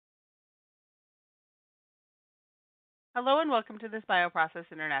Hello and welcome to this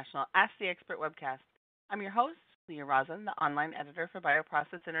BioProcess International Ask the Expert webcast. I'm your host, Leah Rosen, the online editor for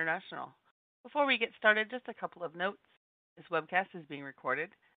BioProcess International. Before we get started, just a couple of notes. This webcast is being recorded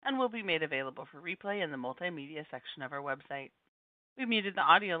and will be made available for replay in the multimedia section of our website. We've muted the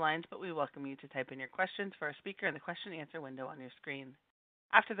audio lines, but we welcome you to type in your questions for our speaker in the question and answer window on your screen.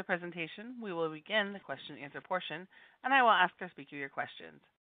 After the presentation, we will begin the question and answer portion, and I will ask our speaker your questions.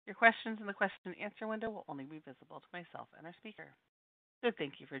 Your questions in the question and answer window will only be visible to myself and our speaker. So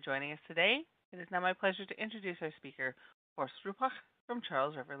thank you for joining us today. It is now my pleasure to introduce our speaker, Horst Ruppach from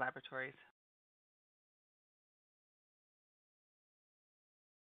Charles River Laboratories.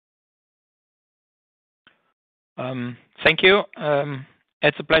 Thank you.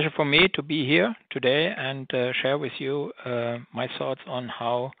 It's a pleasure for me to be here today and share with you my thoughts on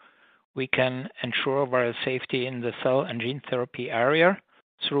how we can ensure viral safety in the cell and gene therapy area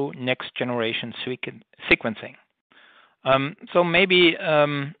through next generation sequencing. So maybe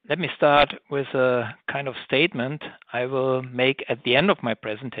let me start with a kind of statement I will make at the end of my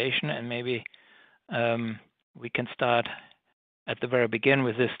presentation, and maybe we can start at the very beginning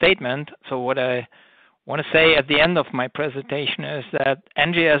with this statement. So what I want to say at the end of my presentation is that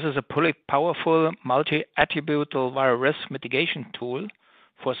NGS is a powerful multi-attributable viral risk mitigation tool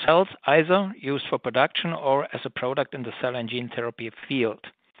for cells, either used for production or as a product in the cell and gene therapy field.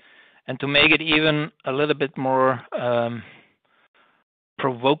 And to make it even a little bit more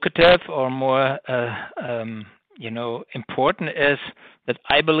provocative or more important is that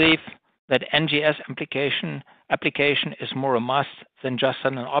I believe that NGS application is more a must than just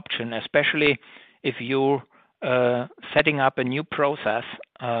an option, especially if you're setting up a new process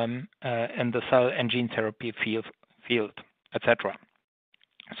in the cell and gene therapy field, etc.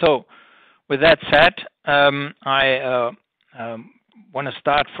 So, with that said, I want to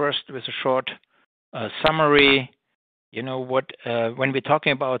start first with a short summary. When we're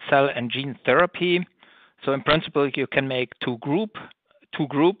talking about cell and gene therapy, so in principle you can make two groups,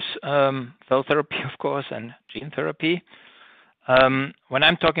 cell therapy, of course, and gene therapy. When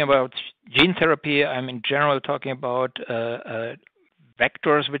I'm talking about gene therapy, I'm in general talking about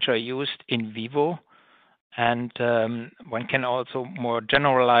vectors which are used in vivo, and one can also more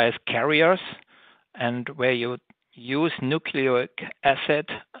generalize carriers, and where you use nucleic acid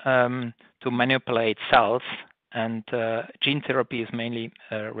to manipulate cells, and gene therapy is mainly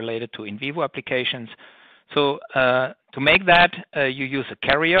related to in vivo applications. So to make that, you use a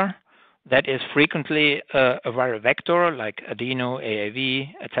carrier that is frequently a viral vector like adeno,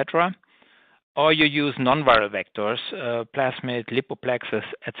 AAV, etc., or you use non-viral vectors, plasmid, lipoplexes,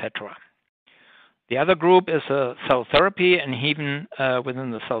 etc. The other group is cell therapy, and even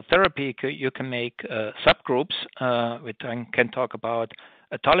within the cell therapy, you can make subgroups. We can talk about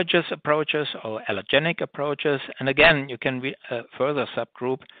autologous approaches or allogenic approaches, and again, you can further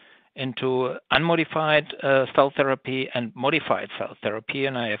subgroup into unmodified cell therapy and modified cell therapy,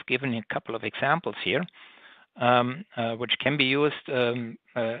 and I have given you a couple of examples here, which can be used in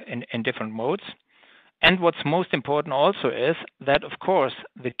different modes. And what's most important also is that, of course,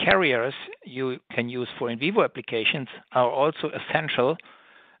 the carriers you can use for in vivo applications are also essential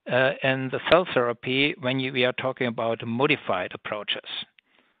in the cell therapy when we are talking about modified approaches.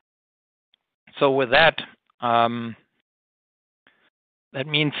 So with that, that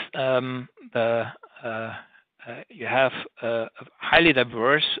means you have a highly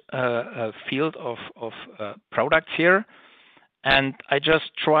diverse field of products here. And I just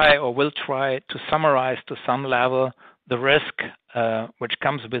will try to summarize to some level the risk which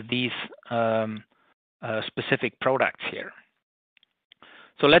comes with these specific products here.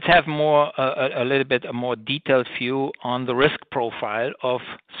 So let's have a little bit a more detailed view on the risk profile of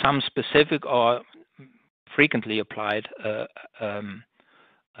some specific or frequently applied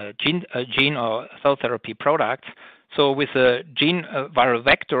gene or cell therapy products. So with gene viral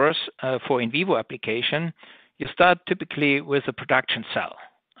vectors for in vivo application, you start typically with a production cell,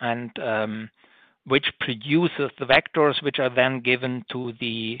 and which produces the vectors, which are then given to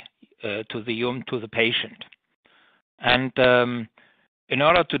the patient. And in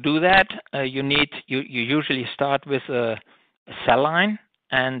order to do that, you usually start with a cell line,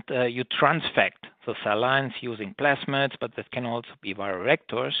 and you transfect the cell lines using plasmids, but that can also be viral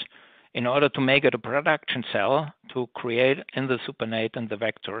vectors, in order to make it a production cell to create in the supernatant the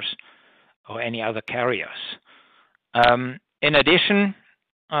vectors or any other carriers. In addition,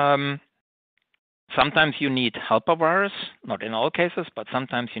 sometimes you need helper virus, not in all cases, but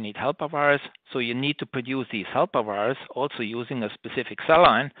sometimes you need helper virus. So you need to produce these helper virus also using a specific cell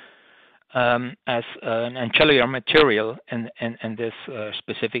line as an ancillary material in this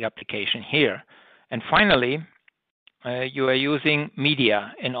specific application here. And finally, you are using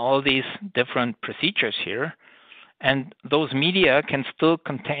media in all these different procedures here. And those media can still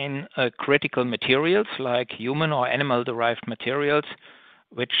contain critical materials like human or animal-derived materials,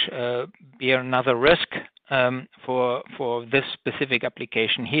 which bear another risk for this specific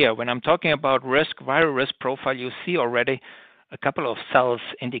application here. When I'm talking about risk, viral risk profile, you see already a couple of cells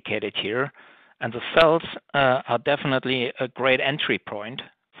indicated here. And the cells are definitely a great entry point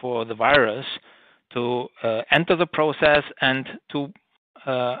for the virus to enter the process and to,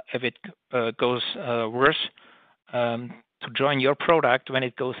 if it goes worse, to join your product when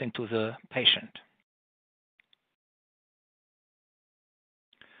it goes into the patient.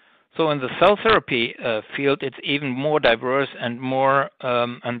 So in the cell therapy field, it's even more diverse and more,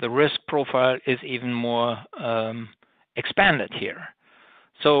 and the risk profile is even more expanded here.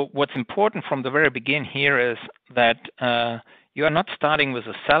 So what's important from the very beginning here is that you are not starting with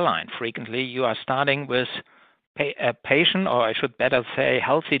a cell line frequently. You are starting with a patient, or I should better say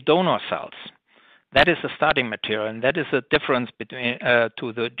healthy donor cells. That is the starting material, and that is the difference between to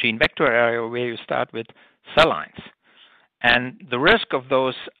the gene vector area where you start with cell lines. And the risk of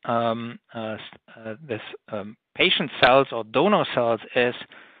those patient cells or donor cells is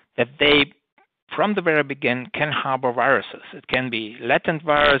that they, from the very beginning, can harbor viruses. It can be latent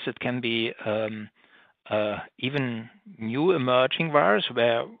virus, it can be even new emerging virus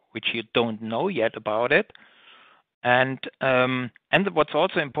which you don't know yet about it. And what's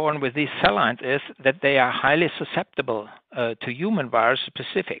also important with these cell lines is that they are highly susceptible to human virus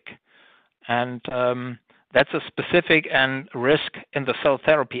specific. And that's a specific and risk in the cell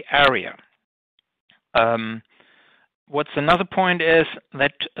therapy area. What's another point is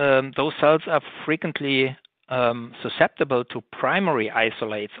that those cells are frequently susceptible to primary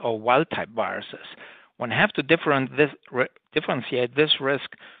isolates or wild-type viruses. One have to differentiate this risk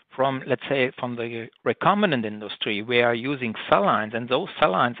from, let's say, from the recombinant industry. We are using cell lines, and those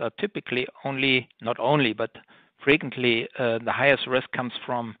cell lines are typically not only, but frequently the highest risk comes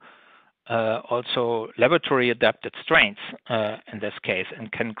from also laboratory-adapted strains in this case,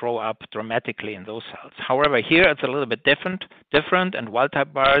 and can grow up dramatically in those cells. However, here it's a little bit different, and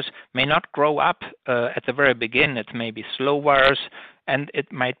wild-type virus may not grow up at the very beginning. It may be slow virus, and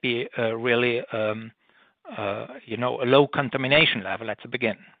it might be really a low contamination level at the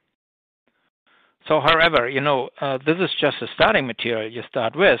beginning. So, however, this is just a starting material you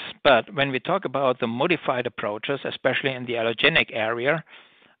start with, but when we talk about the modified approaches, especially in the allogeneic area,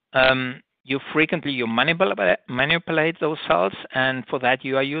 you frequently manipulate those cells, and for that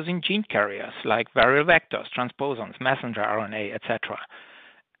you are using gene carriers like viral vectors, transposons, messenger RNA, etc.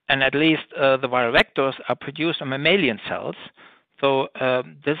 And at least the viral vectors are produced on mammalian cells. So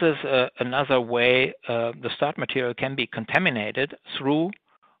this is another way the start material can be contaminated through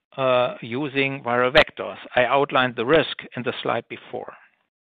using viral vectors. I outlined the risk in the slide before.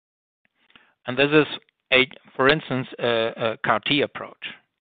 And this is, for instance, a CAR-T approach.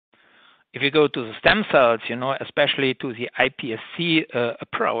 If you go to the stem cells, especially to the iPSC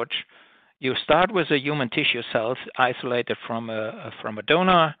approach, you start with the human tissue cells isolated from a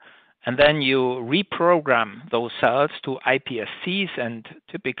donor, and then you reprogram those cells to iPSCs. And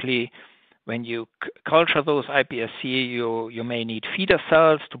typically, when you culture those iPSC, you may need feeder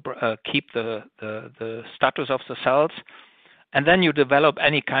cells to keep the status of the cells, and then you develop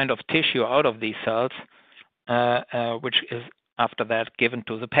any kind of tissue out of these cells, which is after that given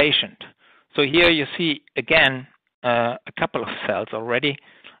to the patient. So here you see, again, a couple of cells already,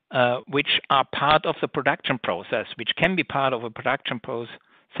 which are part of the production process, which can be part of a production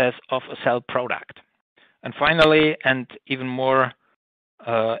process of a cell product. And finally, and even more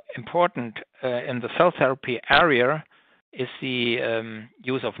important in the cell therapy area, is the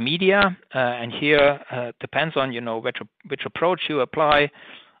use of media. And here depends on, which approach you apply.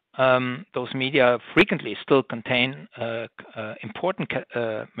 Those media frequently still contain important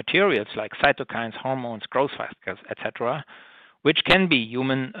materials like cytokines, hormones, growth factors, etc., which can be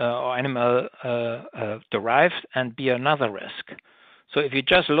human or animal derived and be another risk. So if you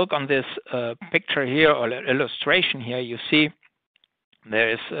just look on this picture here or illustration here, you see there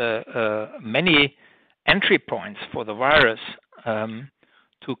is many entry points for the virus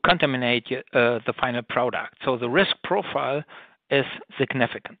to contaminate the final product. So the risk profile is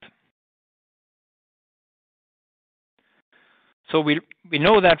significant. So we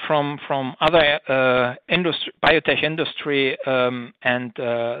know that from other biotech industry, and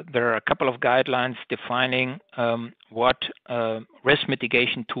there are a couple of guidelines defining what risk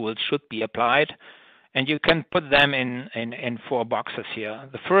mitigation tools should be applied, and you can put them in 4 boxes here.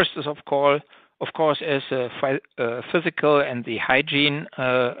 The first is of course is physical and the hygiene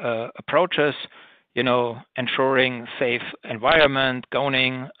approaches. ensuring safe environment,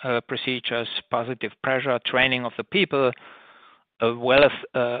 goning procedures, positive pressure, training of the people, a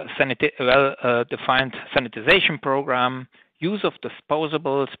well-defined sanitization program, use of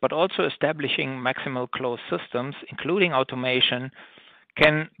disposables, but also establishing maximal closed systems, including automation,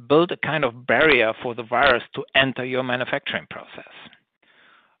 can build a kind of barrier for the virus to enter your manufacturing process.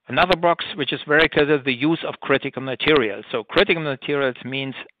 Another box, which is very clear, is the use of critical materials. So critical materials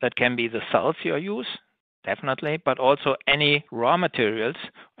means that can be the cells you use, definitely, but also any raw materials,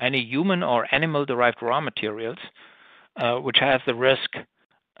 any human or animal-derived raw materials, which have the risk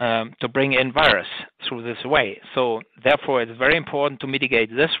to bring in virus through this way. So therefore, it's very important to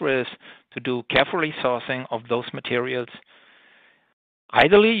mitigate this risk, to do carefully sourcing of those materials.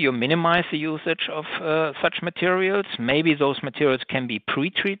 Ideally, you minimize the usage of such materials. Maybe those materials can be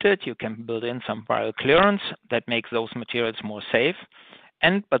pre-treated. You can build in some viral clearance that makes those materials more safe.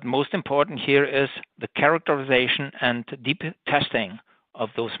 But most important here is the characterization and deep testing of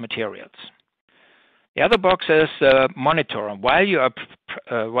those materials. The other box is monitoring.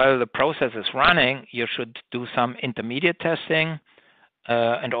 While the process is running, you should do some intermediate testing,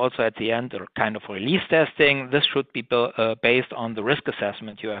 and also at the end, or kind of release testing. This should be based on the risk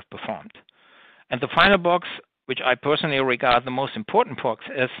assessment you have performed. And the final box, which I personally regard the most important box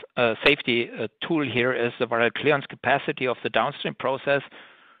as a safety tool here, is the viral clearance capacity of the downstream process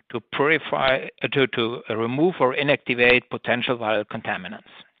to purify, to remove or inactivate potential viral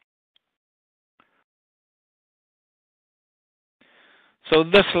contaminants. So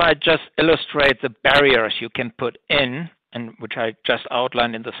this slide just illustrates the barriers you can put in, and which I just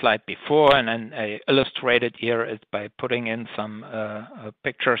outlined in the slide before, and then I illustrated here is by putting in some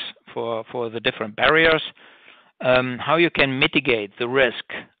pictures for the different barriers, how you can mitigate the risk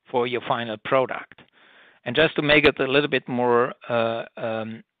for your final product. And just to make it a little bit more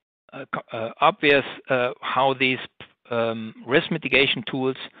obvious how these risk mitigation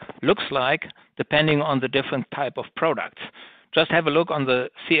tools looks like depending on the different type of products. Just have a look on the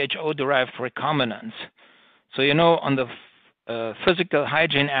CHO-derived recombinants. So, on the physical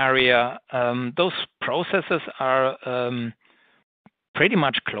hygiene area, those processes are pretty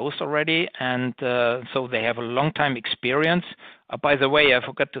much closed already, and so they have a long time experience. By the way, I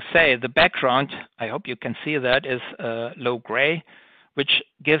forgot to say, the background, I hope you can see that, is low gray, which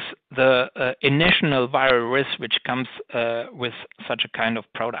gives the initial viral risk which comes with such a kind of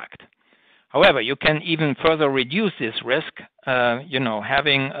product. However, you can even further reduce this risk,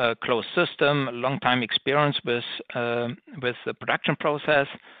 having a closed system, a long time experience with the production process.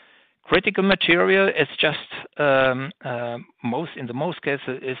 Critical material is just, in the most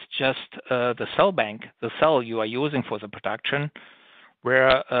cases, is just the cell bank, the cell you are using for the production,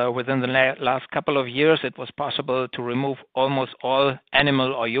 where within the last couple of years, it was possible to remove almost all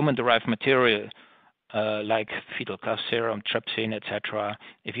animal or human-derived material, like fetal calf serum, trypsin, etc.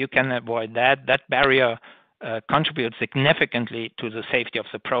 If you can avoid that, that barrier contributes significantly to the safety of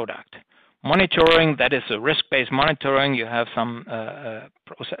the product. Monitoring, that is a risk-based monitoring. You have some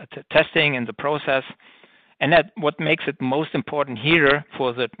testing in the process. And that what makes it most important here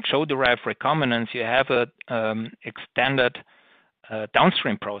for the CHO-derived recombinants, you have a extended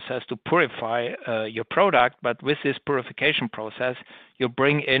downstream process to purify your product, but with this purification process, you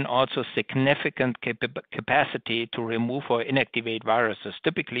bring in also significant capacity to remove or inactivate viruses.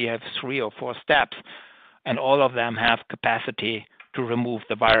 Typically, you have 3 or 4 steps, and all of them have capacity to remove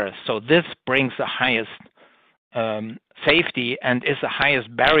the virus. So this brings the highest safety and is the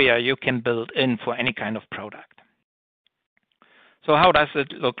highest barrier you can build in for any kind of product. So how does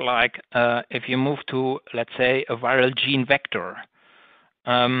it look like if you move to, let's say, a viral gene vector?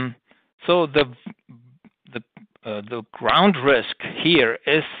 So the ground risk here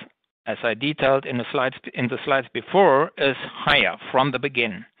is, as I detailed in the slides before, is higher from the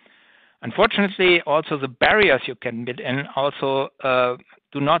beginning. Unfortunately, also the barriers you can build in also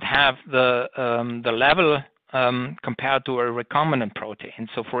do not have the level compared to a recombinant protein.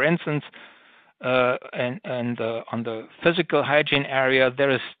 So, for instance, on the physical hygiene area,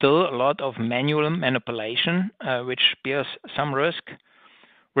 there is still a lot of manual manipulation, which bears some risk.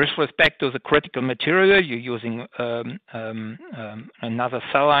 With respect to the critical material, you're using another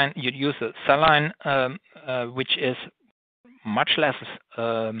cell line. You use a cell line which is much less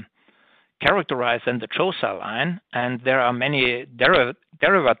characterized than the CHO cell line, and there are many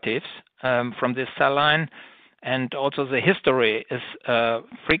derivatives from this cell line, and also the history is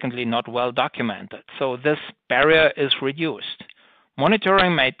frequently not well documented. So this barrier is reduced.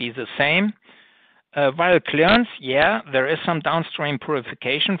 Monitoring might be the same. Viral clearance, yeah, there is some downstream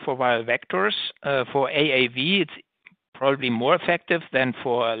purification for viral vectors. For AAV, it's probably more effective than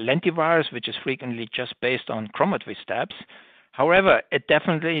for lentivirus, which is frequently just based on chromatography steps. However, it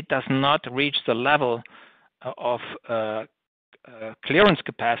definitely does not reach the level of clearance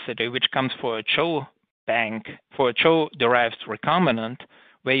capacity, which comes for a CHO bank, for a CHO-derived recombinant,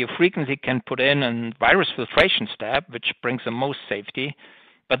 where you frequently can put in a virus filtration step, which brings the most safety.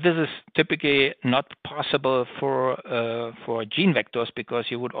 But this is typically not possible for gene vectors because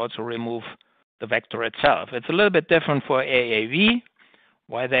you would also remove the vector itself. It's a little bit different for AAV,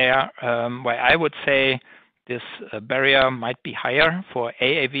 why I would say this barrier might be higher for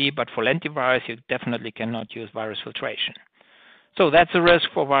AAV, but for lentivirus, you definitely cannot use virus filtration. So that's a risk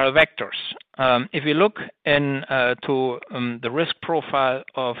for viral vectors. If you look to the risk profile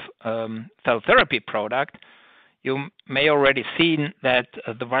of cell therapy product, you may already seen that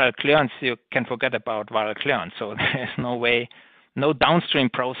the viral clearance, you can forget about viral clearance. So there is no downstream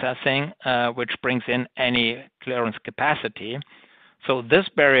processing, which brings in any clearance capacity. So this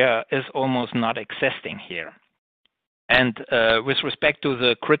barrier is almost not existing here. And with respect to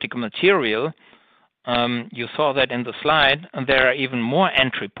the critical material, you saw that in the slide, and there are even more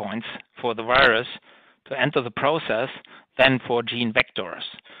entry points for the virus to enter the process than for gene vectors.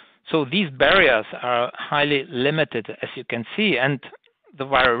 So these barriers are highly limited, as you can see, and the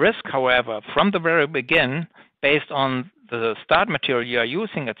viral risk, however, from the very beginning, based on the start material you are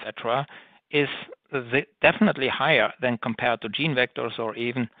using, etc., is definitely higher than compared to gene vectors or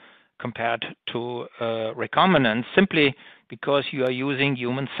even compared to recombinants, simply because you are using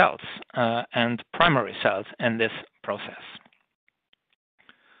human cells and primary cells in this process.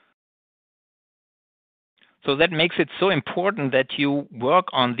 So that makes it so important that you work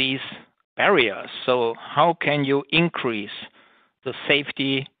on these barriers. So how can you increase the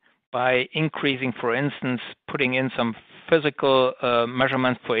safety by increasing, for instance, putting in some physical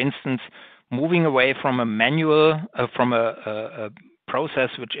measurements, for instance, moving away from a manual, from a process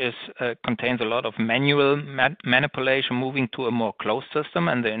which contains a lot of manual manipulation, moving to a more closed system,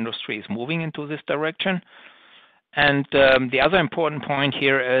 and the industry is moving into this direction. And the other important point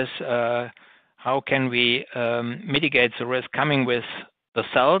here is how can we mitigate the risk coming with the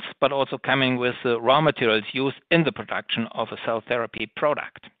cells, but also coming with the raw materials used in the production of a cell therapy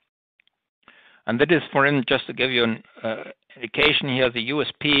product. And that is, for instance, just to give you an indication here, the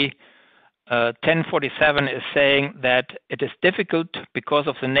USP 1047 is saying that it is difficult because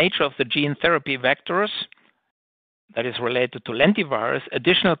of the nature of the gene therapy vectors that is related to lentivirus.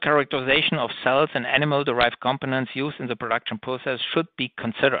 Additional characterization of cells and animal-derived components used in the production process should be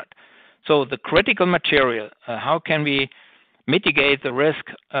considered. So the critical material, how can we mitigate the risk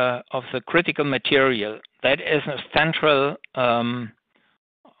of the critical material? That is a central,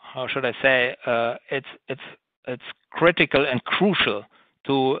 how should I say, it's critical and crucial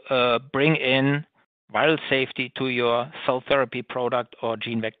to bring in viral safety to your cell therapy product or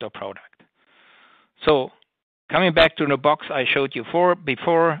gene vector product. So coming back to the box I showed you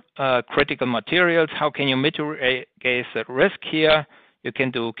before, critical materials, how can you mitigate the risk here? You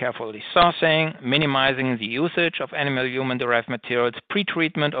can do carefully sourcing, minimizing the usage of animal-human derived materials,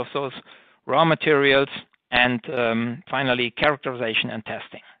 pre-treatment of those raw materials, and finally, characterization and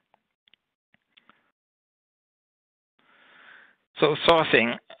testing. So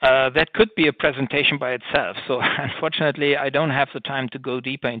sourcing, that could be a presentation by itself. So unfortunately, I don't have the time to go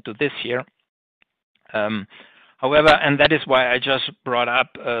deeper into this here. However, and that is why I just brought up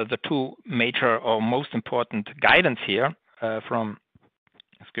the two major or most important guidance here from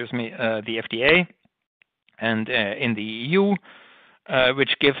the FDA and in the EU,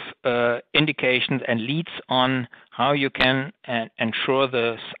 which give indications and leads on how you can ensure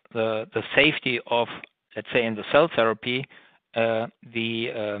the safety of, let's say, in the cell therapy,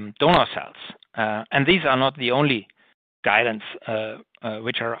 the donor cells. And these are not the only guidance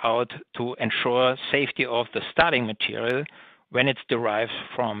which are out to ensure safety of the starting material when it's derived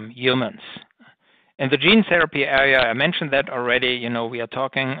from humans. In the gene therapy area, I mentioned that already. You know, we are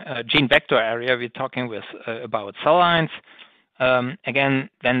talking gene vector area. We're talking about cell lines. Again,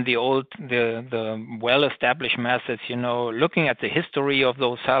 then the well-established methods. You know, looking at the history of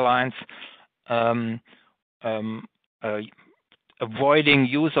those cell lines, avoiding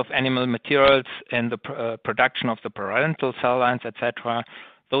use of animal materials in the production of the parental cell lines, etc.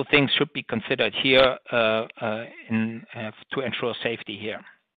 Those things should be considered here to ensure safety here.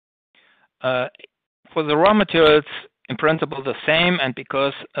 For the raw materials, in principle, the same, and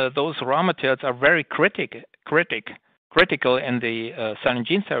because those raw materials are very critical in the cell and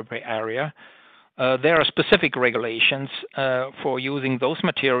gene therapy area, there are specific regulations for using those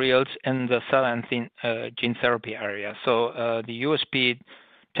materials in the cell and gene therapy area. So the USP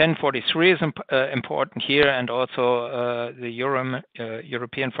 1043 is important here, and also the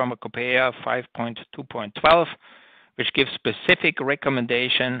European Pharmacopoeia 5.2.12, which gives specific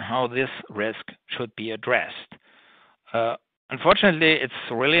recommendation how this risk should be addressed. Unfortunately, it's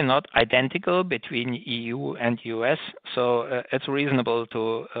really not identical between EU and US, so it's reasonable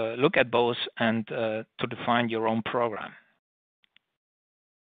to look at both and to define your own program.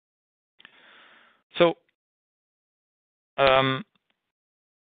 So,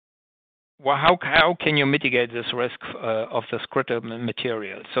 well, how can you mitigate this risk of this critical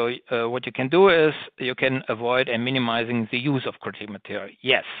material? So what you can do is you can avoid and minimizing the use of critical material.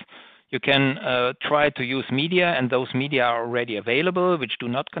 Yes, you can try to use media, and those media are already available, which do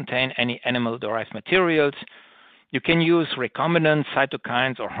not contain any animal-derived materials. You can use recombinant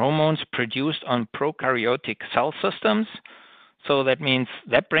cytokines or hormones produced on prokaryotic cell systems. So that means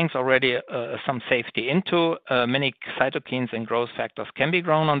that brings already some safety into many cytokines and growth factors can be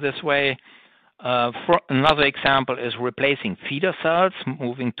grown on this way. For another example is replacing feeder cells,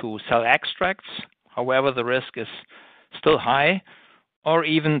 moving to cell extracts. However, the risk is still high, or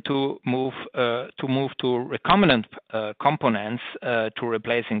even to move to recombinant components to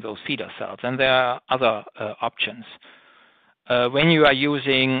replacing those feeder cells. And there are other options. When you are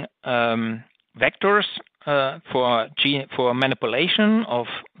using vectors for manipulation of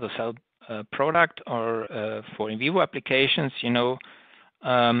the cell product or for in vivo applications,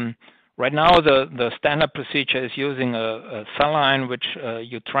 right now the standard procedure is using a cell line which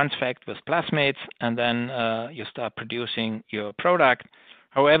you transfect with plasmids, and then you start producing your product.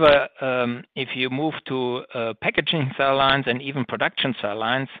 However, if you move to packaging cell lines and even production cell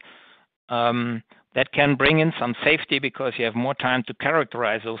lines, that can bring in some safety because you have more time to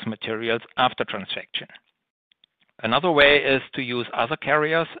characterize those materials after transfection. Another way is to use other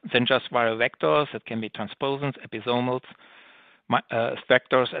carriers than just viral vectors. It can be transposons, episomals,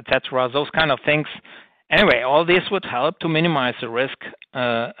 vectors, etc., those kind of things. Anyway, all this would help to minimize the risk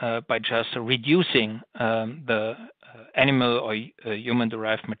by just reducing the animal or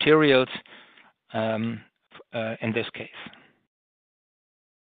human-derived materials in this case.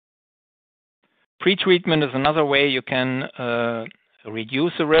 Pre-treatment is another way you can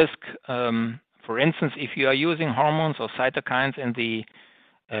reduce the risk. For instance, if you are using hormones or cytokines in the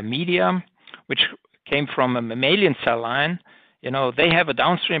media, which came from a mammalian cell line, they have a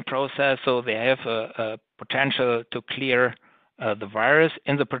downstream process, so they have a potential to clear the virus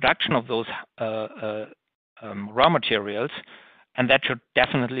in the production of those raw materials, and that should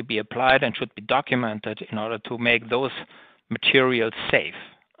definitely be applied and should be documented in order to make those materials safe.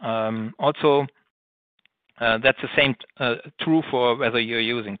 Also, that's the same true for whether you're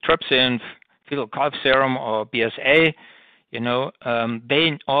using trypsin, fetal calf serum, or BSA.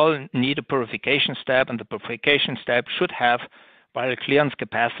 They all need a purification step, and the purification step should have viral clearance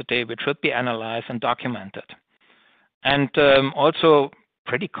capacity, which should be analyzed and documented. And also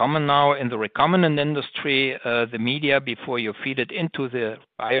pretty common now in the recombinant industry, the media, before you feed it into the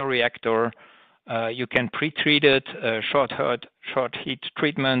bioreactor, you can pre-treat it. Short heat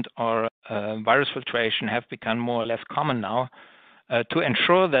treatment or virus filtration have become more or less common now to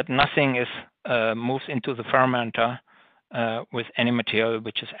ensure that nothing is moves into the fermenter with any material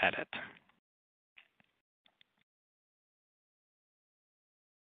which is added.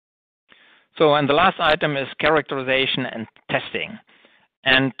 So, and the last item is characterization and testing.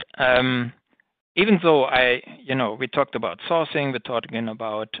 And even though we talked about sourcing, we're talking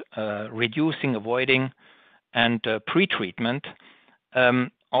about reducing, avoiding, and pre-treatment,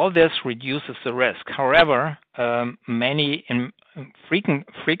 all this reduces the risk. However,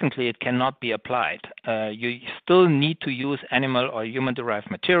 frequently it cannot be applied. You still need to use animal or human-derived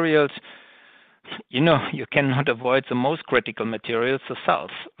materials. You cannot avoid the most critical materials, the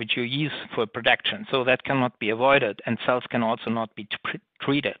cells, which you use for production. So that cannot be avoided, and cells can also not be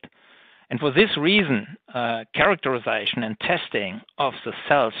treated. And for this reason, characterization and testing of the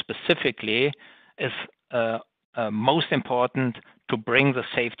cells specifically is most important to bring the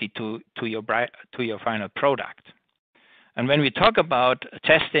safety to your final product. And when we talk about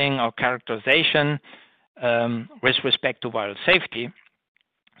testing or characterization with respect to viral safety,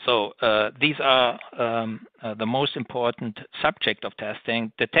 so these are the most important subject of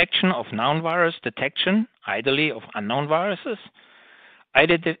testing: detection of known virus, detection, ideally, of unknown viruses,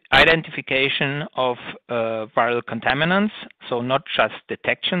 identification of viral contaminants, so not just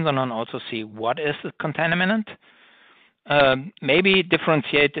detection, but also see what is the contaminant, maybe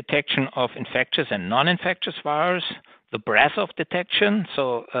differentiate detection of infectious and non-infectious virus, the breadth of detection.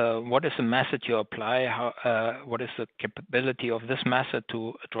 So what is the method you apply? What is the capability of this method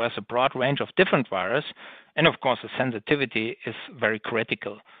to address a broad range of different viruses? And of course, the sensitivity is very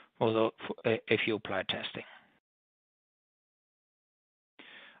critical if you apply testing.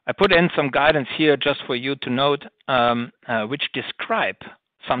 I put in some guidance here just for you to note, which describe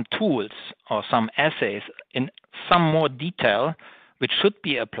some tools or some assays in some more detail, which should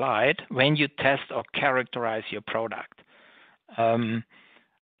be applied when you test or characterize your product. I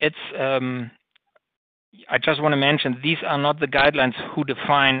just want to mention these are not the guidelines who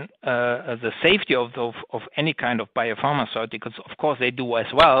define the safety of any kind of biopharmaceuticals. Of course, they do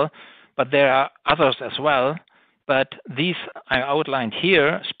as well, but there are others as well. But these I outlined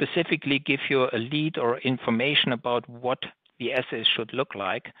here specifically give you a lead or information about what the assays should look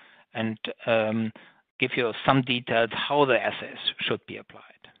like and give you some details how the assays should be applied.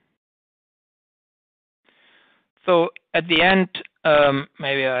 So at the end,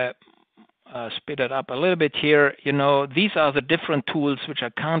 maybe I speed it up a little bit here. You know, these are the different tools which are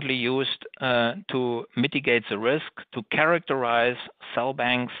currently used to mitigate the risk, to characterize cell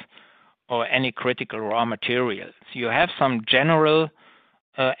banks or any critical raw materials. You have some general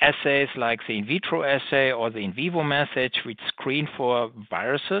assays like the in vitro assay or the in vivo method, which screen for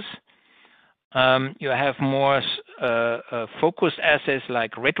viruses. You have more focused assays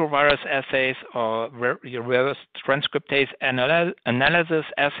like retrovirus assays or reverse transcriptase analysis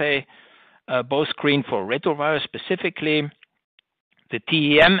assay, both screen for retrovirus specifically. The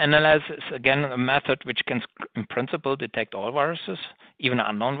TEM analysis is again a method which can, in principle, detect all viruses, even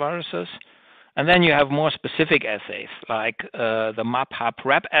unknown viruses. And then you have more specific assays like the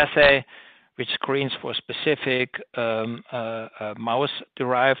MAP-HAP-RAP assay, which screens for specific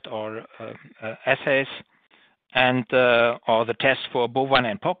mouse-derived or assays, and or the test for bovine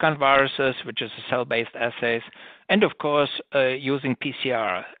and porcine viruses, which is a cell-based assays, and of course using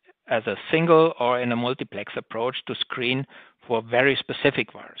PCR as a single or in a multiplex approach to screen for very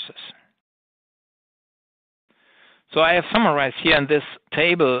specific viruses. So I have summarized here in this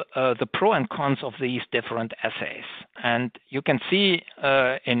table the pros and cons of these different assays, and you can see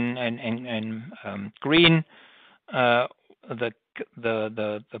in green the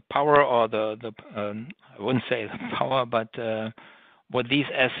power or I wouldn't say the power, but what these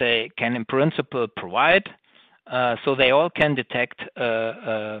assays can in principle provide. So they all can detect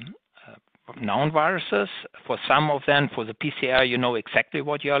known viruses. For some of them, for the PCR, you know exactly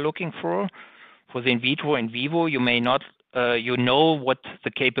what you are looking for. For the in vitro, in vivo, you may not, you know what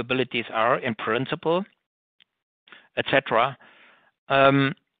the capabilities are in principle, etc.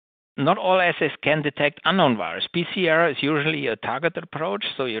 Not all assays can detect unknown virus. PCR is usually a targeted approach,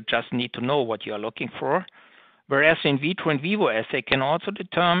 so you just need to know what you are looking for. Whereas in vitro, in vivo assay can also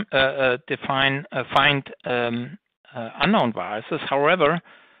find unknown viruses. However,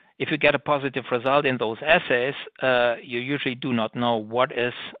 if you get a positive result in those assays, you usually do not know what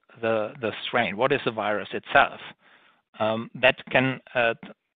is the strain, what is the virus itself. That can,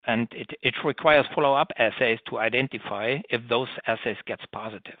 and it requires follow-up assays to identify if those assays gets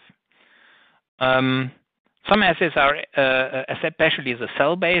positive. Some assays are, especially the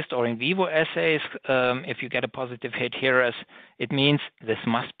cell-based or in vivo assays, if you get a positive hit here, as it means this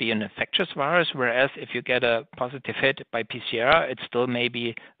must be an infectious virus, whereas if you get a positive hit by PCR, it still may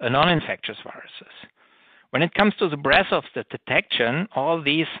be a non-infectious viruses. When it comes to the breadth of the detection, all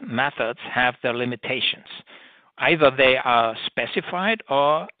these methods have their limitations. Either they are specified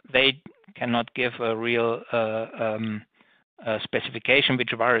or they cannot give a real specification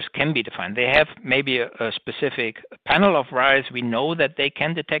which virus can be defined. They have maybe a specific panel of viruses. We know that they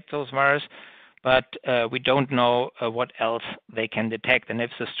can detect those viruses, but we don't know what else they can detect. And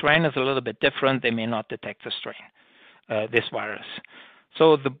if the strain is a little bit different, they may not detect the strain, this virus.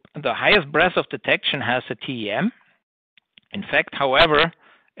 So the highest breadth of detection has a TEM. In fact, however,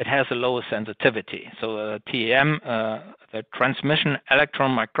 it has a lower sensitivity. So TEM, the transmission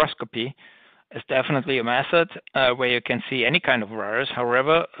electron microscopy, is definitely a method where you can see any kind of virus.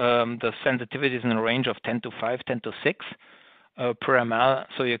 However, the sensitivity is in the range of 10 to 5, 10 to 6 per ml.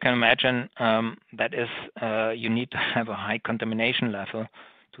 So you can imagine that is you need to have a high contamination level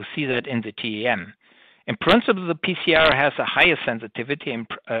to see that in the TEM. In principle, the PCR has a higher sensitivity in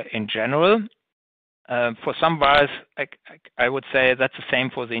general. For some viruses, I would say that's the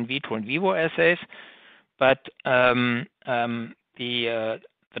same for the in vitro and vivo assays. But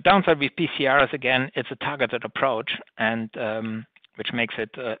the downside with PCR is, again, it's a targeted approach, and which makes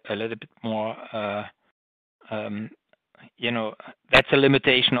it a little bit more, that's a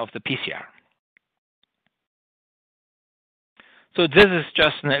limitation of the PCR. So this is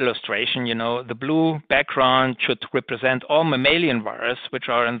just an illustration. The blue background should represent all mammalian viruses which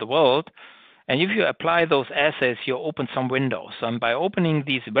are in the world. And if you apply those assays, you open some windows. And by opening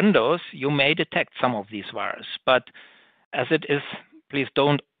these windows, you may detect some of these viruses. But as it is, please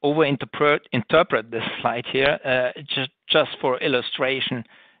don't interpret this slide here. Just for illustration,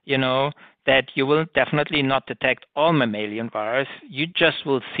 that you will definitely not detect all mammalian viruses. You just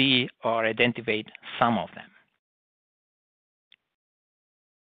will see or identify some of them.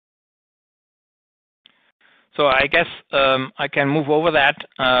 So I guess I can move over that.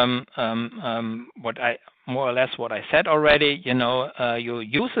 More or less what I said already. You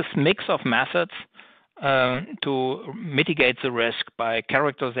use this mix of methods to mitigate the risk by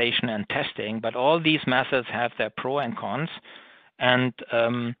characterization and testing, but all these methods have their pros and cons. And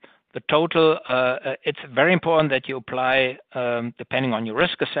the total, it's very important that you apply, depending on your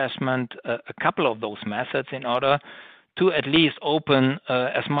risk assessment, a couple of those methods in order to at least open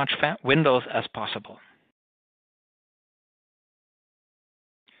as much windows as possible.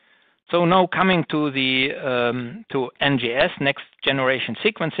 So now coming to the to NGS, next generation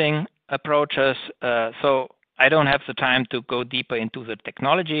sequencing approaches. So I don't have the time to go deeper into the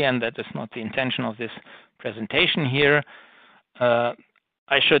technology, and that is not the intention of this presentation here.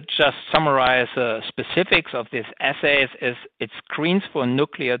 I should just summarize specifics of these assays. It screens for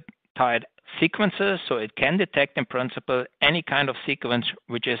nucleotide sequences, so it can detect in principle any kind of sequence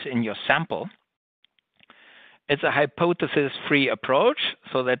which is in your sample. It's a hypothesis-free approach,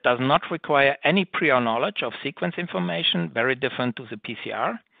 so that does not require any prior knowledge of sequence information, very different to the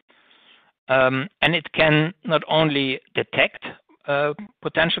PCR. And it can not only detect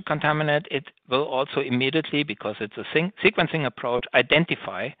potential contaminant, it will also immediately, because it's a sequencing approach,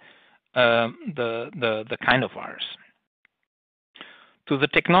 identify the kind of virus. To the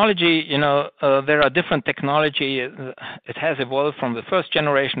technology, there are different technology. It has evolved from the first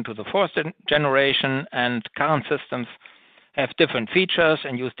generation to the fourth generation, and current systems have different features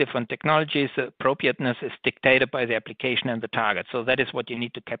and use different technologies. The appropriateness is dictated by the application and the target. So that is what you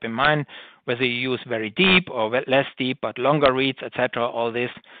need to keep in mind, whether you use very deep or less deep, but longer reads, etc. All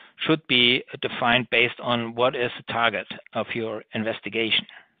this should be defined based on what is the target of your investigation.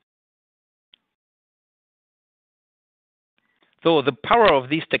 So the power of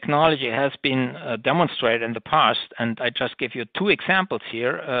this technology has been demonstrated in the past, and I just give you two examples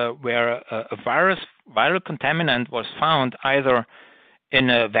here where a viral contaminant was found either in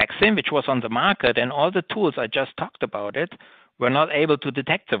a vaccine which was on the market, and all the tools I just talked about it were not able to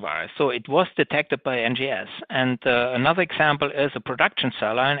detect the virus. So it was detected by NGS. And another example is a production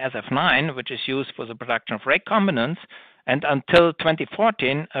cell line, SF9, which is used for the production of recombinants. And until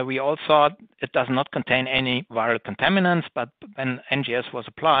 2014, we all thought it does not contain any viral contaminants, but when NGS was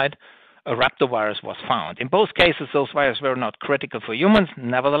applied, a rhabdovirus was found. In both cases, those viruses were not critical for humans.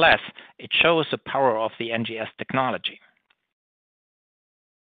 Nevertheless, it shows the power of the NGS technology.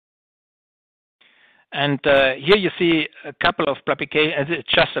 And here you see a couple of publications. It's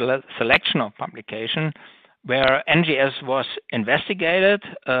just a selection of publications where NGS was investigated.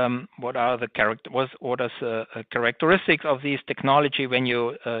 What are the characteristics of this technology when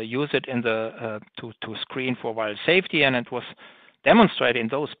you use it in the to screen for viral safety? And it was demonstrated in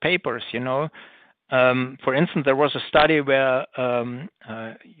those papers. For instance, there was a study where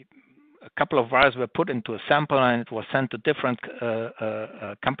a couple of viruses were put into a sample, and it was sent to different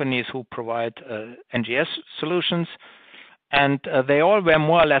companies who provide NGS solutions. And they all were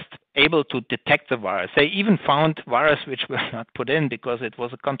more or less able to detect the virus. They even found viruses which were not put in because it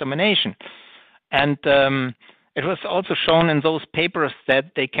was a contamination. And it was also shown in those papers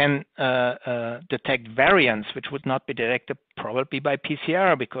that they can detect variants which would not be detected probably by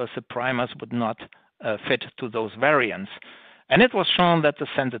PCR because the primers would not fit to those variants. And it was shown that the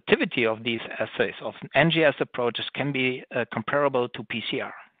sensitivity of these assays, of NGS approaches, can be comparable to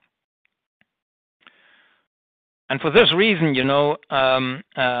PCR. And for this reason, and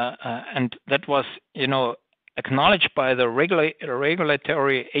that was, acknowledged by the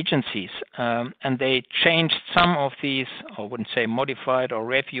regulatory agencies, and they changed some of these, I wouldn't say modified or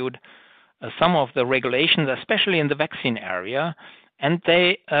reviewed some of the regulations, especially in the vaccine area, and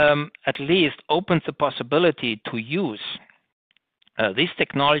they at least opened the possibility to use this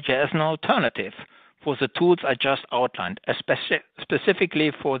technology as an alternative for the tools I just outlined,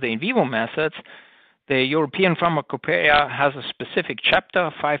 specifically for the in vivo methods. The European Pharmacopoeia has a specific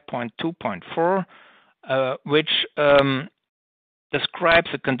chapter, 5.2.4, which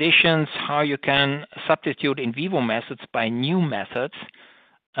describes the conditions, how you can substitute in vivo methods by new methods,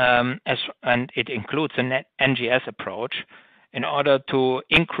 and it includes an NGS approach. in order to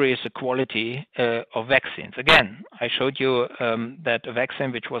increase the quality of vaccines. Again, I showed you that a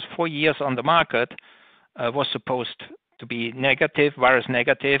vaccine which was 4 years on the market was supposed to be negative, virus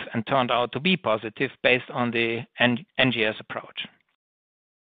negative, and turned out to be positive based on the NGS approach.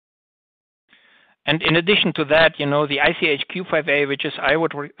 And in addition to that, the ICH Q5A, which is, I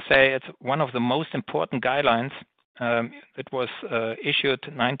would say, it's one of the most important guidelines. It was issued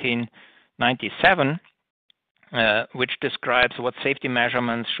in 1997, which describes what safety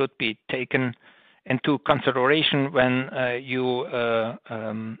measurements should be taken into consideration when you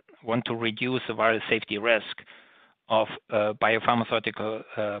want to reduce the virus safety risk of a biopharmaceutical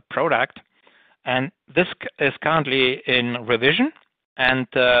product. And this is currently in revision, and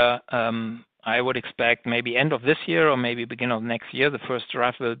I would expect maybe end of this year or maybe beginning of next year, the first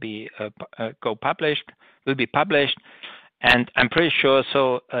draft will be published, and I'm pretty sure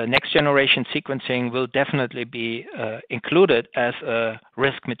next generation sequencing will definitely be included as a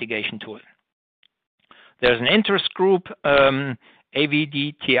risk mitigation tool. There's an interest group,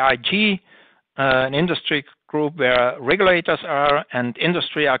 AVDTIG, an industry group where regulators are and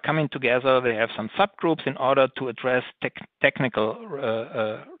industry are coming together. They have some subgroups in order to address technical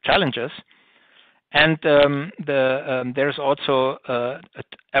challenges. And there's also,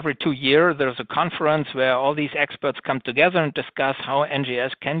 every 2 years, there's a conference where all these experts come together and discuss how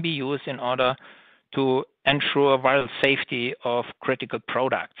NGS can be used in order to ensure viral safety of critical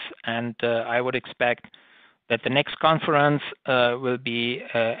products. And I would expect that the next conference will be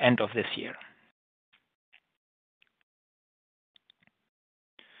end of this year.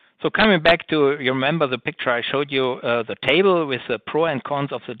 So coming back to, you remember the picture I showed you, the table with the pro and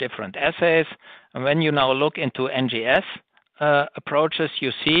cons of the different assays. And when you now look into NGS approaches,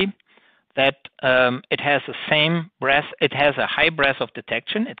 you see that it has the same breadth, it has a high breadth of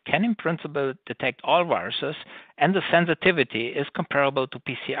detection. It can in principle detect all viruses, and the sensitivity is comparable to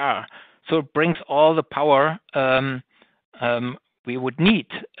PCR. So it brings all the power we would need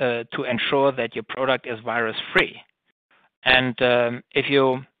to ensure that your product is virus-free. And if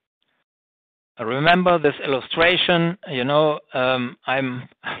you remember this illustration, I'm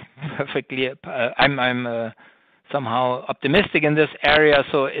perfectly, I'm somehow optimistic in this area,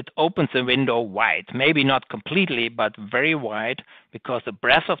 so it opens the window wide, maybe not completely, but very wide, because the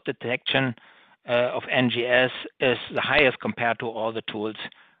breadth of detection of NGS is the highest compared to all the tools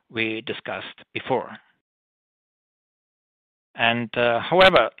we discussed before. And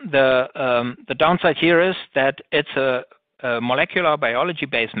however, the downside here is that it's a molecular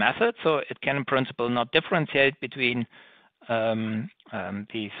biology-based method, so it can in principle not differentiate between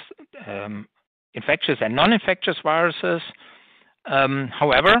these infectious and non-infectious viruses.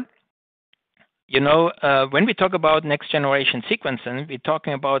 However, when we talk about next-generation sequencing, we're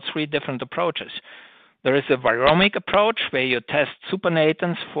talking about 3 different approaches. There is a viromic approach where you test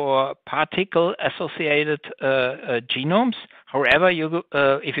supernatants for particle-associated genomes. However,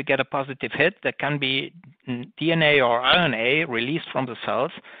 if you get a positive hit, that can be DNA or RNA released from the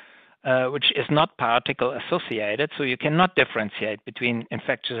cells, which is not particle-associated, so you cannot differentiate between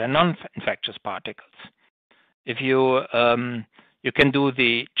infectious and non-infectious particles. If you can do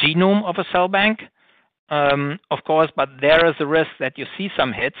the genome of a cell bank, of course, but there is a risk that you see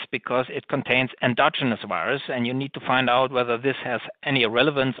some hits because it contains endogenous virus, and you need to find out whether this has any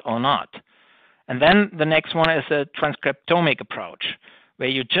relevance or not. And then the next one is a transcriptomic approach, where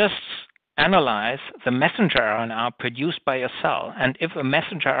you just analyze the messenger RNA produced by a cell. And if a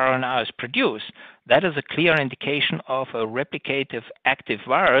messenger RNA is produced, that is a clear indication of a replicative active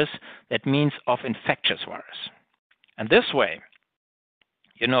virus. That means of infectious virus. And this way,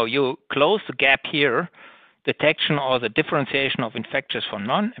 you close the gap here, detection or the differentiation of infectious from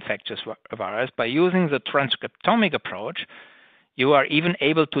non-infectious virus. By using the transcriptomic approach, you are even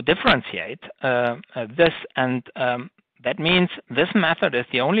able to differentiate this, and that means this method is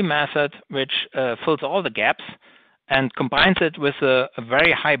the only method which fills all the gaps and combines it with a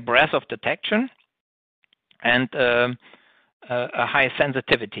very high breadth of detection and a high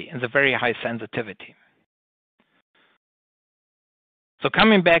sensitivity, and a very high sensitivity. So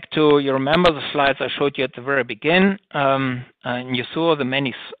coming back to, you remember the slides I showed you at the very beginning, and you saw the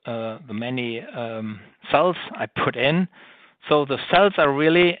many cells I put in. So the cells are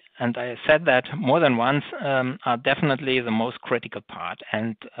really, and I said that more than once, are definitely the most critical part.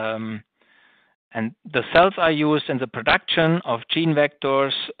 And the cells are used in the production of gene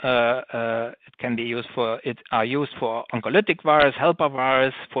vectors. Are used for oncolytic virus, helper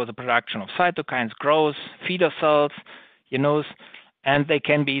virus, for the production of cytokines, growth, feeder cells, and they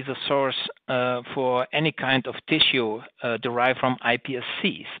can be the source for any kind of tissue derived from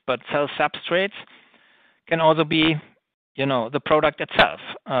iPSCs. But cell substrates can also be the product itself,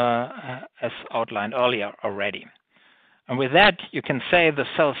 as outlined earlier already. And with that, you can say the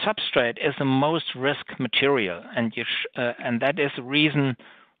cell substrate is the most risk material, and that is the reason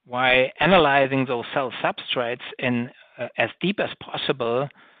why analyzing those cell substrates in as deep as possible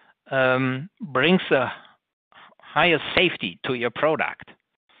brings the highest safety to your product.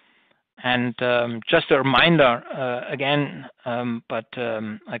 And just a reminder again, but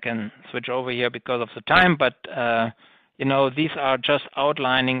I can switch over here because of the time, but these are just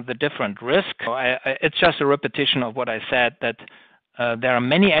outlining the different risks. It's just a repetition of what I said, that there are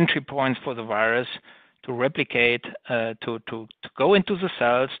many entry points for the virus to replicate, to go into the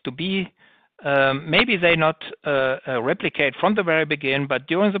cells, to be, maybe they not replicate from the very beginning, but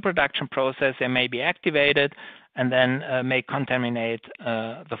during the production process, they may be activated and then may contaminate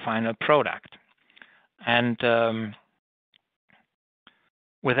the final product. And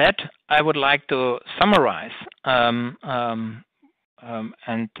with that, I would like to summarize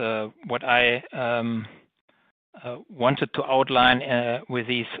what I wanted to outline with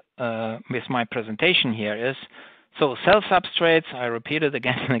my presentation here is, so cell substrates, I repeat it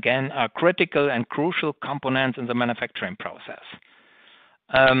again and again, are critical and crucial components in the manufacturing process.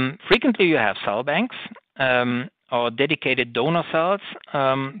 Frequently you have cell banks or dedicated donor cells.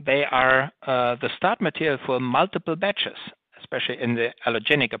 They are the start material for multiple batches, especially in the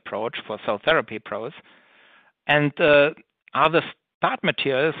allogenic approach for cell therapy approach, and are the start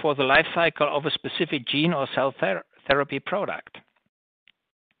material for the life cycle of a specific gene or cell therapy product.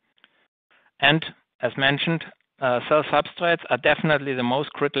 And as mentioned, cell substrates are definitely the most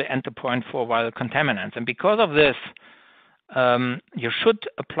critical entry point for viral contaminants. And because of this, you should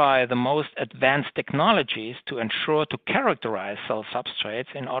apply the most advanced technologies to ensure to characterize cell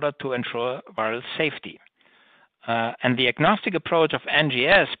substrates in order to ensure viral safety. And the agnostic approach of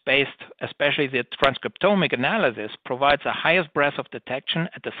NGS, based especially the transcriptomic analysis, provides the highest breadth of detection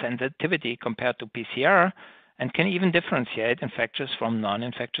at the sensitivity compared to PCR, and can even differentiate infectious from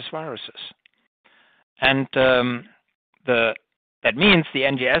non-infectious viruses. And that means the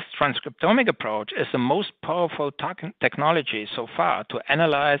NGS transcriptomic approach is the most powerful technology so far to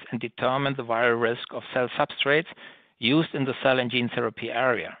analyze and determine the viral risk of cell substrates used in the cell and gene therapy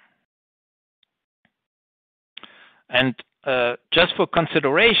area. And just for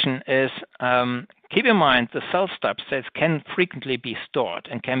consideration is, keep in mind the cell substrates can frequently be stored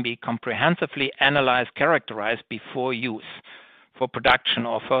and can be comprehensively analyzed, characterized before use for production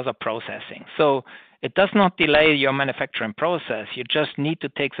or further processing. So it does not delay your manufacturing process. You just need to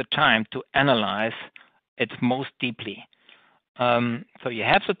take the time to analyze it most deeply. So you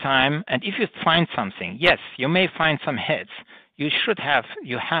have the time, and if you find something, yes, you may find some hits. You have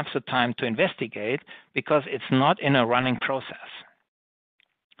the time to investigate because it's not in a running process.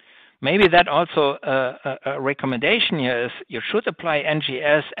 Maybe that also a recommendation here is you should apply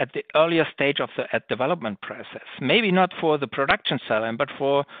NGS at the earlier stage of the development process. Maybe not for the production cell line, but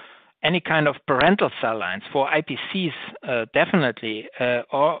for any kind of parental cell lines, for IPCs definitely,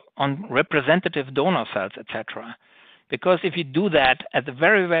 or on representative donor cells, etc. Because if you do that at the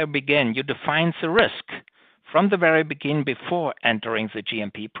very, very beginning, you define the risk from the very beginning before entering the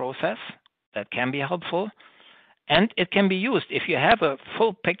GMP process. That can be helpful. And it can be used if you have a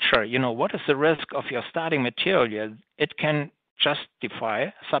full picture, what is the risk of your starting material, it can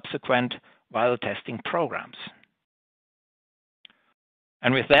justify subsequent viral testing programs.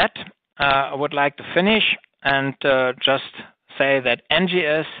 And with that, I would like to finish and just say that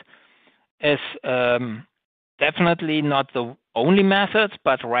NGS is definitely not the only method,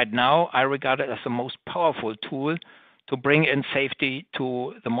 but right now I regard it as the most powerful tool to bring in safety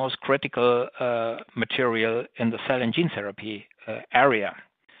to the most critical material in the cell and gene therapy area.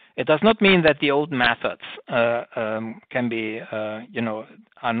 It does not mean that the old methods can be,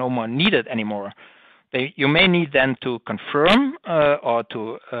 are no more needed anymore. You may need them to confirm or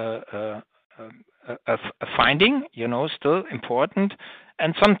to a finding, still important.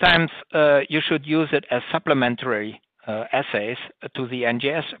 And sometimes you should use it as supplementary assays to the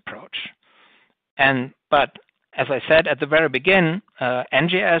NGS approach. But as I said at the very beginning,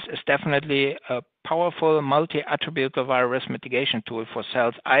 NGS is definitely a powerful multi-attribute virus mitigation tool for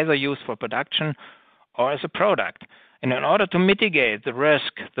cells, either used for production or as a product. And in order to mitigate the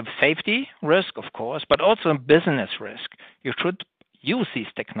risk, the safety risk, of course, but also business risk, you should use this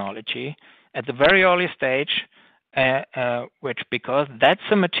technology at the very early stage, because that's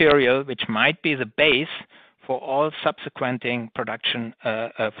a material which might be the base for all subsequent production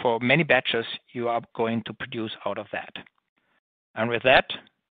for many batches you are going to produce out of that. And with that,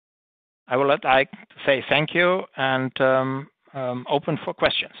 I would like to say thank you and open for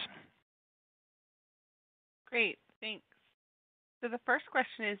questions. Great, thanks. So the first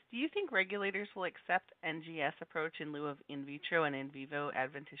question is, do you think regulators will accept NGS approach in lieu of in vitro and in vivo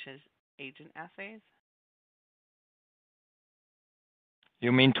adventitious agent assays?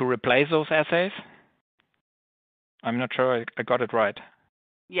 You mean to replace those assays? I'm not sure I got it right.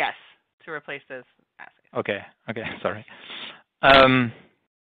 Yes, to replace those assays. Okay, sorry.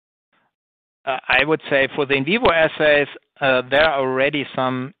 I would say for the in vivo assays, there are already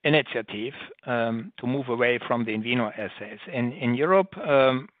some initiative to move away from the in vivo assays. In Europe,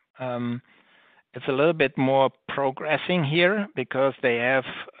 it's a little bit more progressing here because they have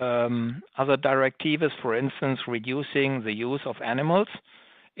other directives, for instance, reducing the use of animals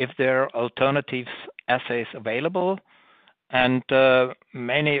if there are alternatives assays available. And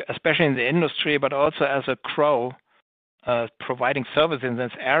many, especially in the industry, but also as a CRO, providing service in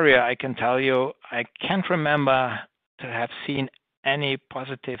this area, I can tell you, I can't remember to have seen any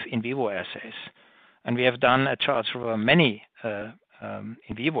positive in vivo assays. And we have done at Charles River many in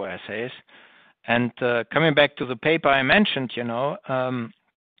vivo assays. And coming back to the paper I mentioned,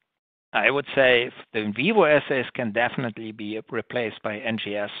 I would say the in vivo assays can definitely be replaced by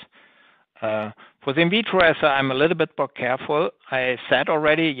NGS. For the in vitro assay, I'm a little bit more careful. I said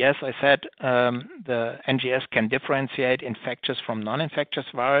already, yes, I said the NGS can differentiate infectious from non-infectious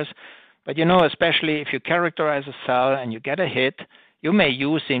virus. But especially if you characterize a cell and you get a hit, you may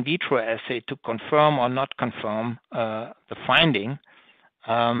use the in vitro assay to confirm or not confirm the finding.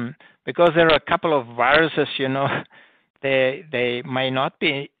 Because there are a couple of viruses, they may not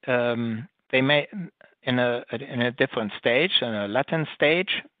be, they may in a different stage, in a latent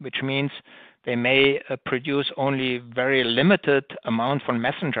stage, which means they may produce only very limited amount from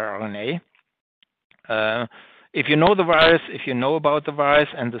messenger RNA. If you know the virus, if you know about the virus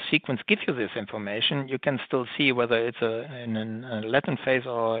and the sequence gives you this information, you can still see whether it's in a latent phase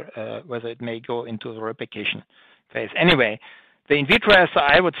or whether it may go into the replication phase. Anyway, the in vitro assay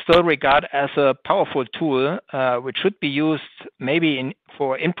I would still regard as a powerful tool, which should be used maybe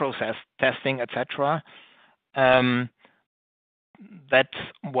for in-process testing, etc. That's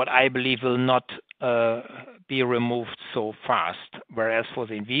what I believe will not be removed so fast. Whereas for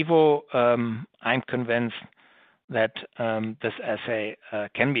the in vivo, I'm convinced that this assay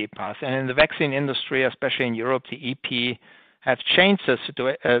can be passed. And in the vaccine industry, especially in Europe, the EP have changed the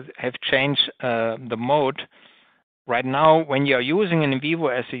mode. Right now, when you are using an in vivo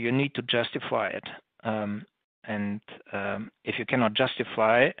assay, you need to justify it. And if you cannot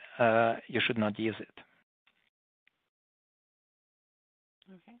justify, you should not use it.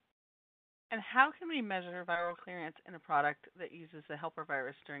 Okay. And how can we measure viral clearance in a product that uses the helper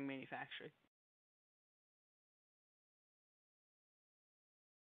virus during manufacturing?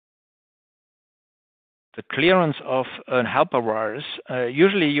 The clearance of a helper virus,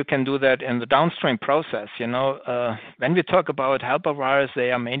 usually you can do that in the downstream process. When we talk about helper virus,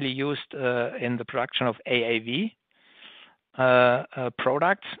 they are mainly used in the production of AAV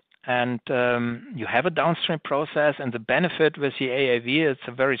products. And you have a downstream process, and the benefit with the AAV, it's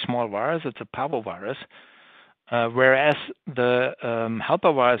a very small virus, it's a parvovirus. Whereas the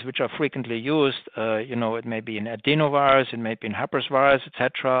helper virus, which are frequently used, it may be an adenovirus, it may be an herpes virus,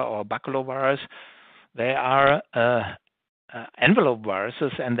 etc., or baculovirus. They are envelope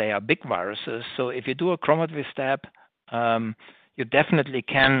viruses, and they are big viruses. So if you do a chromatography step, you definitely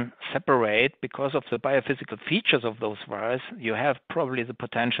can separate because of the biophysical features of those viruses. You have probably the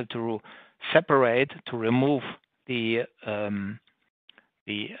potential to separate, to remove the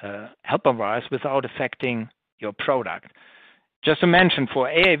helper virus without affecting your product. Just to mention, for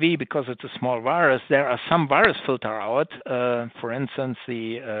AAV, because it's a small virus, there are some virus filter out. For instance,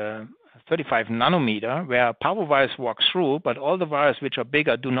 the 35 nanometer, where parvovirus walks through, but all the viruses which are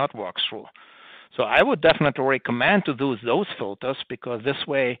bigger do not walk through. So I would definitely recommend to do those filters, because this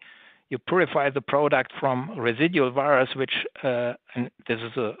way you purify the product from residual virus, which and this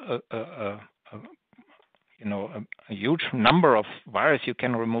is a huge number of virus you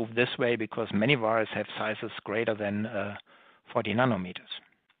can remove this way, because many viruses have sizes greater than 40 nanometers.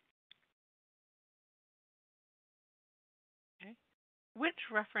 Okay.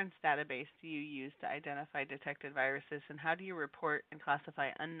 Which reference database do you use to identify detected viruses, and how do you report and classify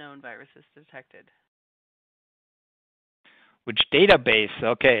unknown viruses detected? Which database?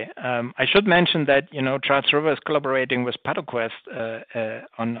 Okay, I should mention that Charles River is collaborating with BioProcess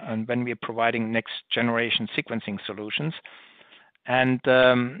on when we're providing next generation sequencing solutions, and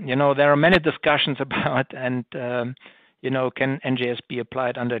there are many discussions about and can NGS be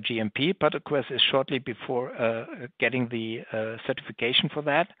applied under GMP? BioProcess is shortly before getting the certification for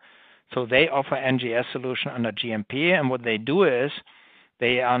that, so they offer NGS solution under GMP, and what they do is,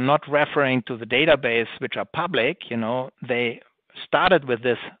 they are not referring to the database which are public. They started with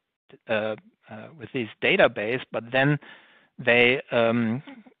this database, but then they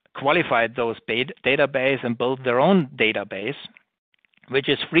qualified those database and built their own database, which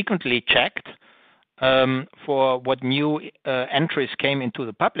is frequently checked for what new entries came into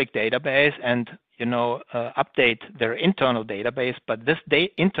the public database and update their internal database. But this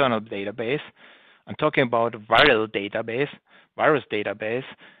internal database, I'm talking about virus database,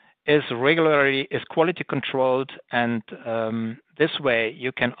 is quality controlled, and this way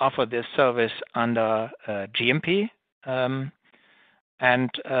you can offer this service under GMP.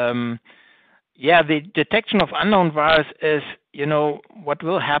 The detection of unknown virus is, what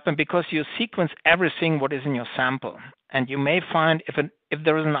will happen because you sequence everything what is in your sample, and you may find if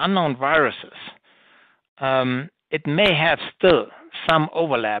there is an unknown viruses, it may have still some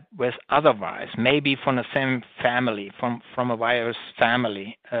overlap with other viruses, maybe from the same family, from a virus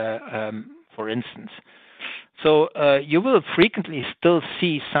family, for instance. So you will frequently still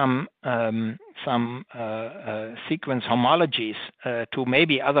see some sequence homologies to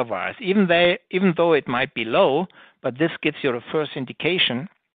maybe other viruses, even though it might be low, but this gives you a first indication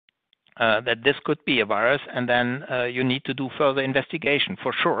that this could be a virus, and then you need to do further investigation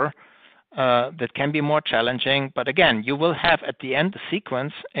for sure. That can be more challenging, but again, you will have at the end a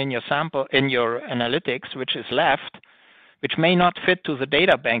sequence in your sample, in your analytics, which is left, which may not fit to the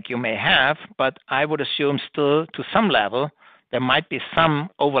data bank you may have, but I would assume still to some level there might be some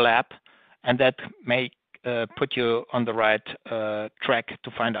overlap, and that may put you on the right track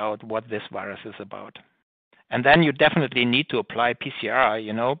to find out what this virus is about. And then you definitely need to apply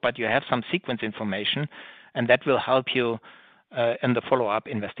PCR, but you have some sequence information, and that will help you in the follow-up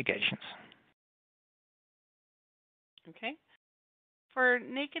investigations. Okay. For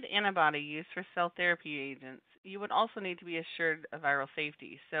naked antibody use for cell therapy agents, you would also need to be assured of viral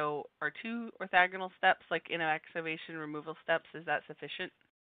safety. So are 2 orthogonal steps like inactivation removal steps, is that sufficient?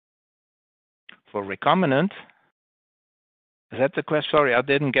 For recombinant, is that the question? Sorry, I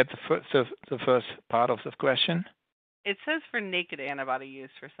didn't get the first part of the question. It says for naked antibody use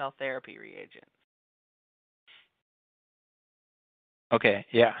for cell therapy reagents. Okay,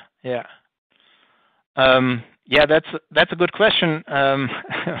 yeah. That's a good question.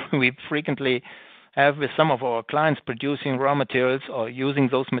 We frequently have with some of our clients producing raw materials or using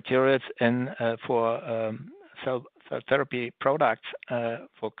those materials for cell therapy products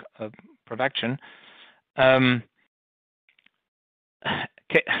for production. I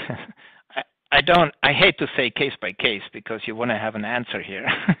hate to say case by case because you want to have an answer here,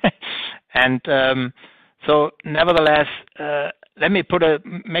 and so nevertheless. Let me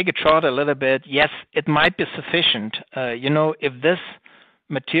make it short a little bit. Yes, it might be sufficient. If this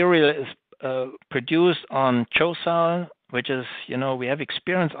material is produced on CHO cell, which is, we have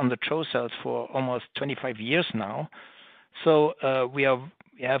experience on the CHO cells for almost 25 years now. So we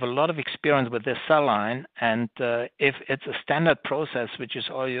have a lot of experience with this cell line. And if it's a standard process, which is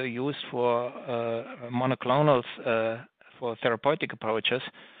all you use for monoclonals for therapeutic approaches,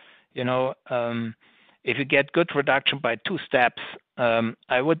 if you get good reduction by 2 steps,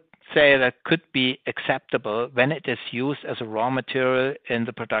 I would say that could be acceptable when it is used as a raw material in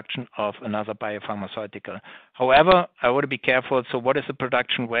the production of another biopharmaceutical. However, I want to be careful. So what is the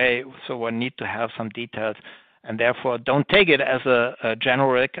production way? So we need to have some details, and therefore don't take it as a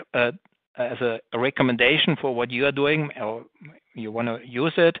general as a recommendation for what you are doing or you want to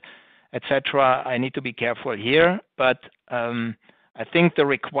use it, etc. I need to be careful here, but I think the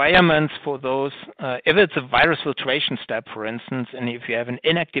requirements for those, if it's a virus filtration step, for instance, and if you have an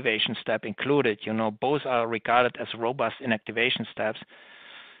inactivation step included, both are regarded as robust inactivation steps,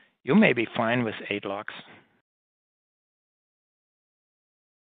 you may be fine with 8 logs.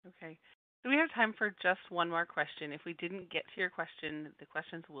 Okay. So we have time for just one more question. If we didn't get to your question, the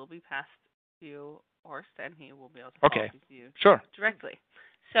questions will be passed to Horst, and he will be able to follow up with you directly.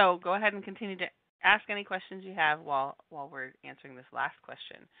 So go ahead and continue to ask any questions you have while we're answering this last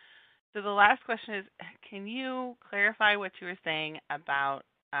question. So the last question is, can you clarify what you were saying about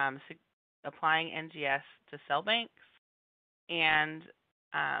applying NGS to cell banks? And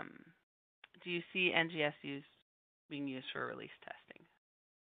do you see NGS being used for release testing?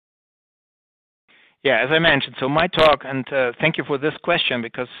 Yeah, as I mentioned, so my talk, and thank you for this question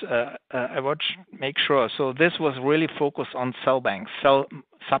because I want to make sure. So this was really focused on cell banks, cell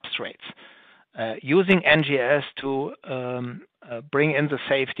substrates. Using NGS to bring in the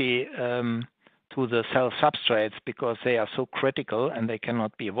safety to the cell substrates because they are so critical and they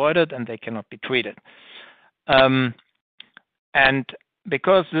cannot be avoided and they cannot be treated. And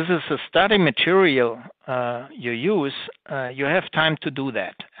because this is a starting material you use, you have time to do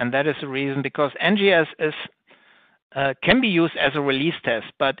that. And that is the reason because NGS is can be used as a release test,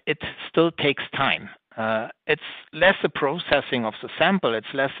 but it still takes time. It's less the processing of the sample,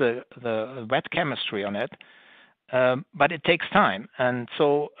 it's less the wet chemistry on it, but it takes time. And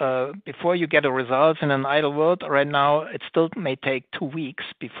so before you get the results in an idle world right now, it still may take 2 weeks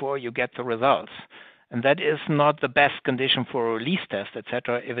before you get the results. And that is not the best condition for a release test,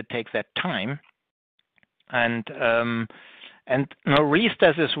 etc., if it takes that time. And release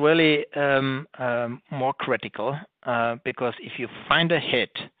test is really more critical because if you find a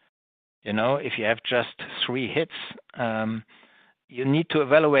hit, if you have just 3 hits, you need to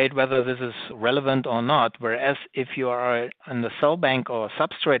evaluate whether this is relevant or not. Whereas if you are in the cell bank or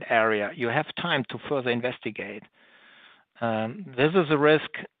substrate area, you have time to further investigate. This is a risk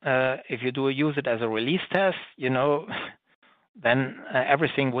if you use it as a release test, then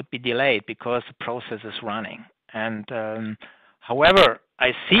everything would be delayed because the process is running. And however,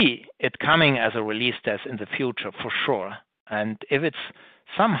 I see it coming as a release test in the future for sure. And if it's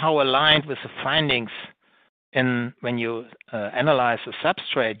somehow aligned with the findings when you analyze the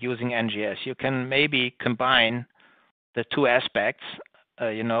substrate using NGS, you can maybe combine the 2 aspects,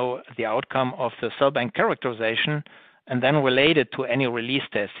 the outcome of the cell bank characterization, and then relate it to any release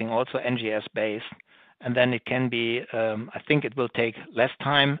testing, also NGS based. And then it can be, I think it will take less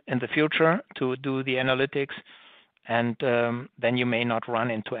time in the future to do the analytics. And then you may not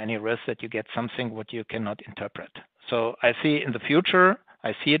run into any risk that you get something what you cannot interpret. So I see in the future,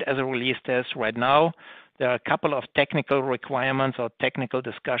 I see it as a release test. Right now, there are a couple of technical requirements or technical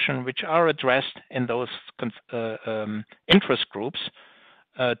discussion which are addressed in those interest groups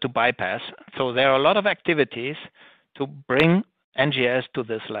to bypass. So there are a lot of activities to bring NGS to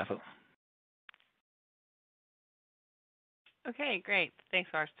this level. Okay, great.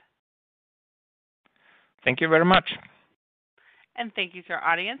 Thanks, Horst. Thank you very much. And thank you to our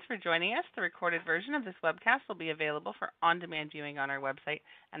audience for joining us. The recorded version of this webcast will be available for on-demand viewing on our website,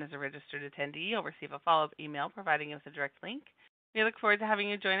 and as a registered attendee, you'll receive a follow-up email providing you with a direct link. We look forward to having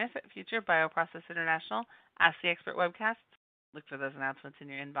you join us at future BioProcess International Ask the Expert webcasts. Look for those announcements in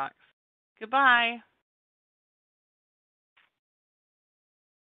your inbox. Goodbye.